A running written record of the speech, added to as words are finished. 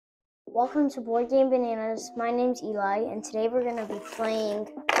Welcome to Board Game Bananas. My name's Eli, and today we're going to be playing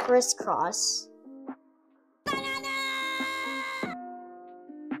Criss Cross. So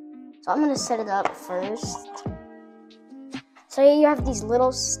I'm going to set it up first. So you have these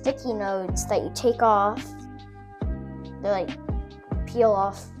little sticky notes that you take off. They're like peel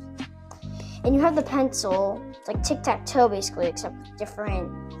off. And you have the pencil. It's like tic-tac-toe basically, except with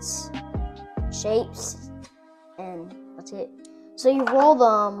different shapes. And that's it. So you roll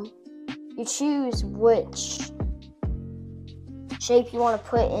them. You choose which shape you want to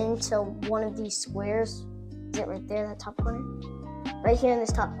put into one of these squares. Is it right there, that top corner? Right here in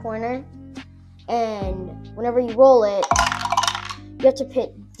this top corner. And whenever you roll it, you have to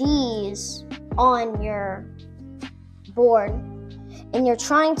put these on your board. And you're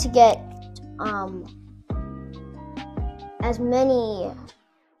trying to get as many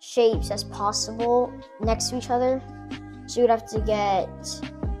shapes as possible next to each other. So you'd have to get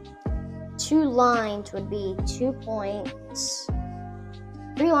 2 lines would be 2 points,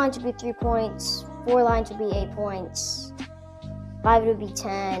 3 lines would be 3 points, 4 lines would be 8 points, 5 would be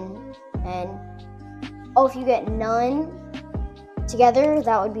 10, and if you get none together,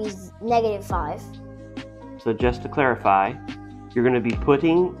 that would be -5. So just to clarify, you're going to be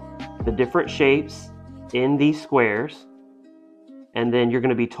putting the different shapes in these squares, and then you're going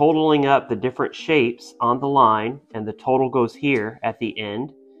to be totaling up the different shapes on the line, and the total goes here at the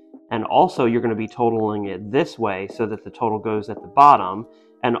end. And also you're going to be totaling it this way so that the total goes at the bottom.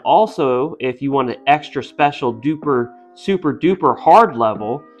 And also, if you want an extra special duper, super duper hard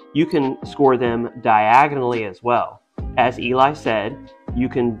level, you can score them diagonally as well. As Eli said, you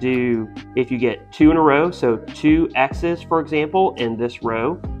can do, if you get 2 in a row, so 2 X's, for example, in this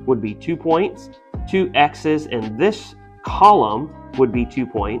row would be 2 points. 2 X's in this column would be 2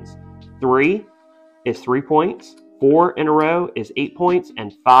 points. 3 is 3 points. 4 in a row is 8 points,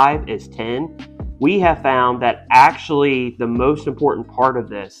 and 5 is 10. We have found that actually the most important part of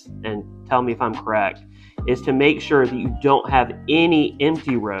this, and tell me if I'm correct, is to make sure that you don't have any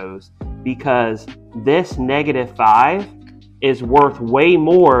empty rows, because this -5 is worth way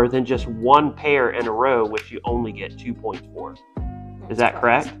more than just 1 pair in a row, which you only get 2 points for. Is that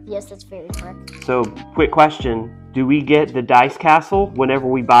correct? Yes, that's very correct. So, quick question. Do we get the dice castle whenever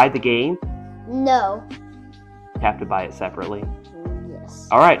we buy the game? No. Have to buy it separately. Yes.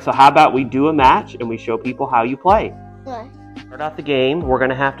 All right, so how about we do a match and we show people how you play? Okay. Start out the game. We're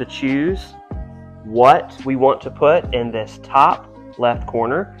going to have to choose what we want to put in this top left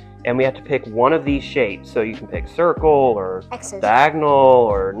corner, and we have to pick one of these shapes. So you can pick circle or X's. diagonal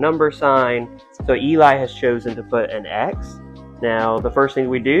or number sign. So Eli has chosen to put an X. Now the first thing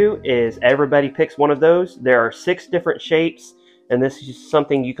we do is everybody picks one of those. There are 6 different shapes, and this is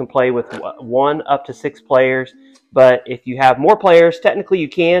something you can play with 1 up to 6 players. But if you have more players, technically you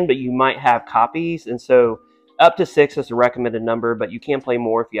can, but you might have copies. And so up to 6 is a recommended number, but you can play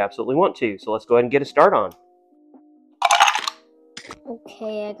more if you absolutely want to. So let's go ahead and get a start on.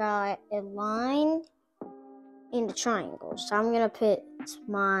 Okay, I got a line and a triangle. So I'm going to put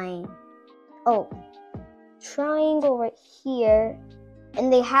my, triangle right here.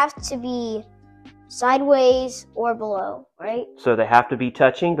 And they have to be sideways or below, right? So they have to be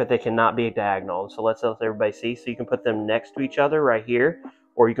touching, but they cannot be diagonal. So let's let everybody see. So you can put them next to each other right here,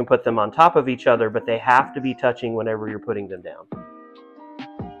 or you can put them on top of each other, but they have to be touching whenever you're putting them down.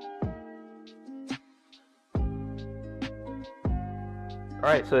 All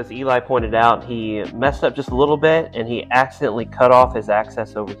right, so as Eli pointed out, he messed up just a little bit and he accidentally cut off his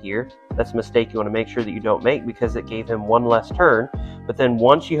access over here. That's a mistake you want to make sure that you don't make, because it gave him 1 less turn. But then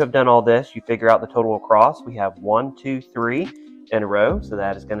once you have done all this, you figure out the total across. We have 1, 2, 3 in a row, so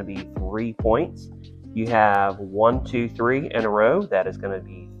that is going to be 3 points. You have 1, 2, 3 in a row, that is going to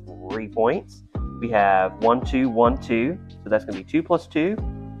be 3 points. We have 1, 2, 1, 2, so that's going to be 2 plus 2,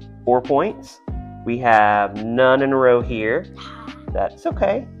 4 points. We have none in a row here. That's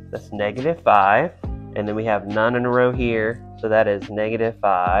okay. That's -5. And then we have none in a row here, so that is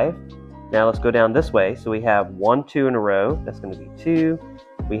 -5. Now let's go down this way. So we have 1, 2 in a row, that's going to be 2.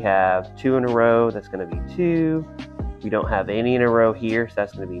 We have 2 in a row, that's going to be 2. We don't have any in a row here, so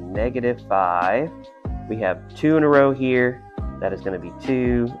that's going to be -5. We have 2 in a row here, that is going to be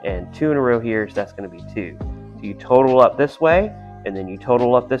 2. And 2 in a row here, so that's going to be 2. So you total up this way, and then you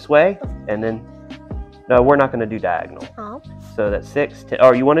total up this way, and then, no, we're not going to do diagonal. Oh. So that's 6, 10.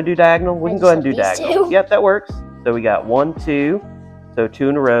 Oh, you want to do diagonal? We can go ahead and do diagonal. Yep, that works. So we got 1, 2. So 2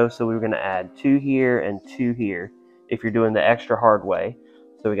 in a row. So we were going to add 2 here and 2 here if you're doing the extra hard way.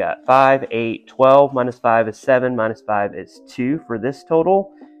 So we got 5, 8, 12 minus 5 is 7, minus 5 is 2 for this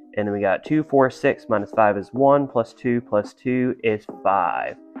total. And then we got 2, 4, 6 minus 5 is 1, plus 2 is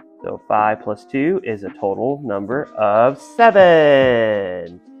 5. So 5 plus 2 is a total number of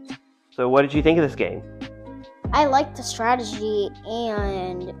 7. So what did you think of this game? I like the strategy,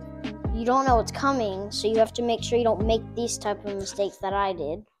 and you don't know what's coming, so you have to make sure you don't make these type of mistakes that I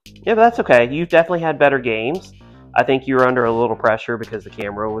did. Yeah, but that's okay. You've definitely had better games. I think you were under a little pressure because the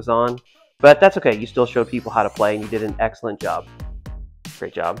camera was on. But that's okay. You still showed people how to play, and you did an excellent job.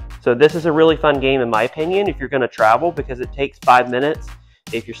 Great job. So this is a really fun game, in my opinion, if you're going to travel, because it takes 5 minutes.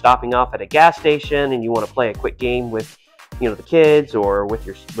 If you're stopping off at a gas station and you want to play a quick game with, the kids or with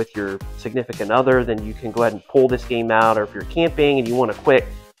your significant other, then you can go ahead and pull this game out. Or if you're camping and you want a quick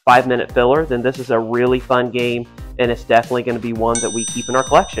 5-minute filler, then this is a really fun game, and it's definitely going to be one that we keep in our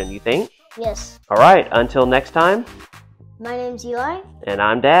collection. You think? Yes. All right. Until next time. My name's Eli. And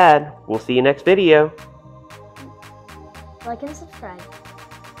I'm Dad. We'll see you next video. Like and subscribe.